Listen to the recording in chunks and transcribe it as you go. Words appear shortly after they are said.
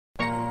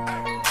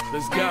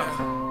Let's go.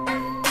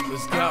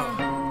 Let's go.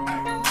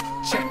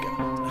 Check it.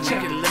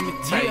 Check it, let me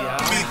tell ya.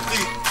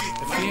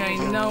 If you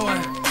ain't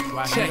knowing,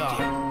 check it.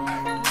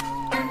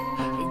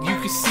 You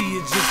can see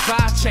it just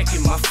by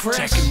checking my fresh.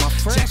 Checking my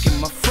fresh.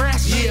 Checking my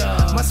fresh.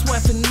 Yeah. My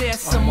sweat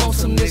finesse, I'm on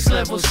some next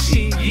level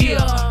shit.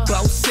 Yeah.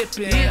 Bow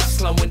sipping,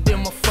 slowing down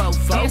my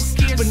fofos.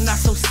 But not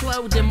so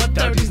slow that my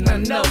dirties not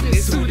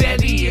notice who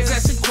that is.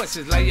 Asking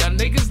questions like y'all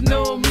niggas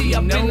know me.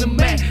 I'm in the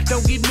man.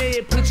 Don't get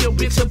mad, put your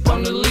bitch up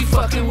on the leaf,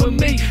 fucking with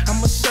me.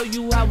 I'ma show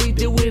you how we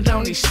do it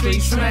on these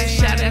streets, man.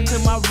 Shout out to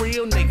my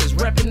real niggas,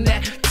 reppin'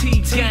 that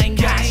T-gang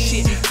gang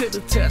shit to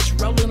the touch,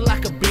 rolling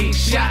like a big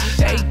shot.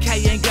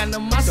 AK ain't got no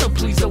muscle,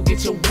 please don't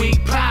get your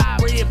wig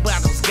pop. Red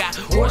bottles got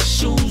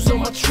horseshoes on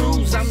my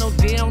trues. I know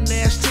down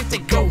there shit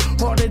that go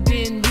harder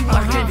than you.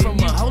 I heard from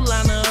a whole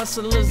line of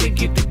hustlers that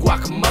get the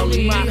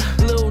guacamole. My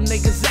little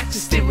niggas acting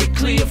steering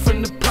clear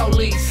from the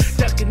police,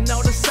 ducking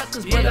all the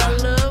suckers, but I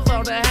love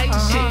all the hate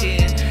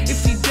shit. And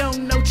if you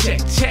don't know,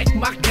 check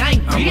my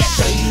gang. I'ma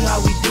show you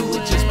how we do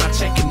it just by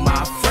checking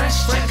my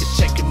fresh.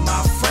 Checking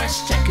my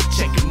fresh.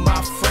 Checking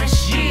my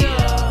fresh.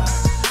 Yeah.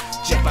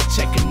 Just by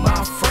checking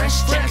my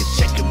fresh.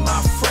 Checking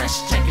my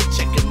fresh.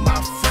 Checking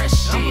my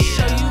fresh. I'ma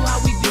show you how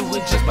we do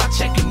it just by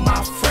checking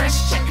my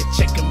fresh.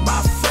 Checking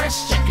my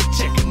fresh.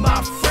 Checking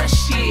my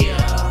fresh.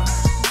 Yeah.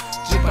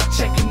 Just by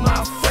checking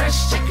my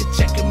fresh.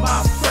 Checking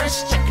my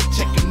fresh.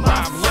 Checking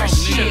my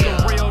fresh. Yeah. Check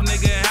a real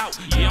nigga out.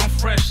 Yeah, I'm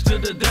fresh to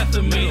the death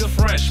of me.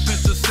 Fresh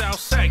Prince of South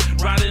Sack,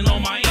 riding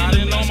on my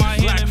enemies.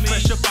 Black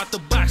fresh up out the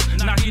box,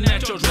 knocking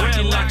at your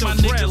dread like my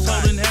niggas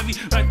holding heavy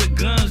like the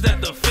guns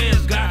that the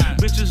feds got.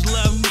 Bitches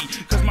love me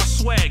cause my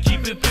swag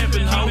keep it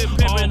pimpin', ho.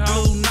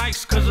 All blue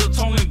nights cause the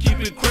tone keep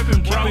it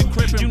crippin', bro.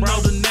 You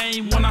know the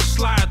name when I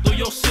slide through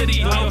your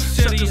city, ho.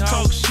 Suckers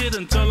talk shit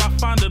until I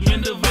find them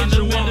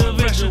individual.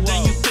 Fresher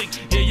than you think,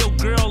 yeah, your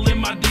girl in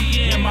my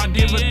DM. I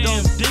give a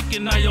dope dick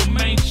and now your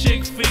main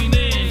chick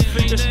fiendin'.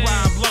 Just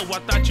ride blow, I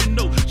thought you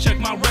knew. Check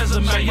my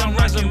resume, I'm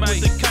rockin'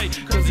 with the K,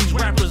 cause these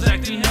rappers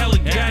acting hella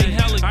gay.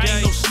 I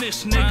ain't no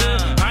snitch,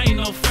 nigga, I ain't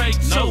no fake,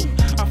 no.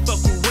 I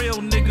fuck with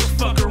real niggas,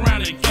 fuck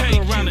around the cake.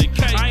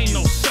 I ain't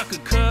no sucker,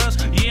 cuz,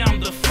 yeah,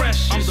 I'm the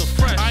freshest.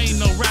 I ain't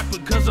no rapper,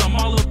 cause I'm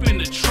all up in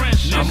the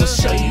trenches. I'ma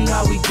show you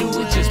how we do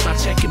it just by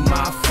checking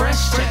my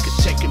fresh.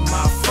 Checking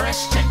my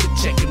fresh.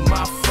 Checking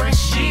my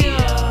fresh.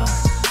 Yeah.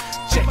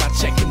 Check by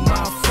checking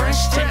my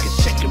fresh.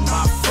 Checking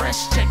my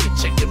fresh.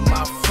 Checking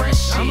my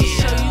fresh. I'ma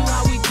show you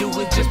how we do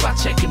it just by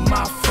checking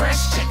my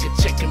fresh.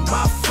 Checking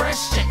my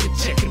fresh.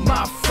 Checking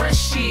my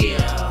fresh.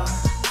 Yeah.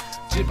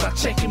 Just by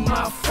checking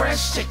my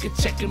fresh.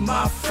 Checking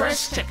my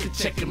fresh.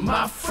 Checking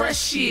my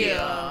fresh.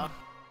 Yeah.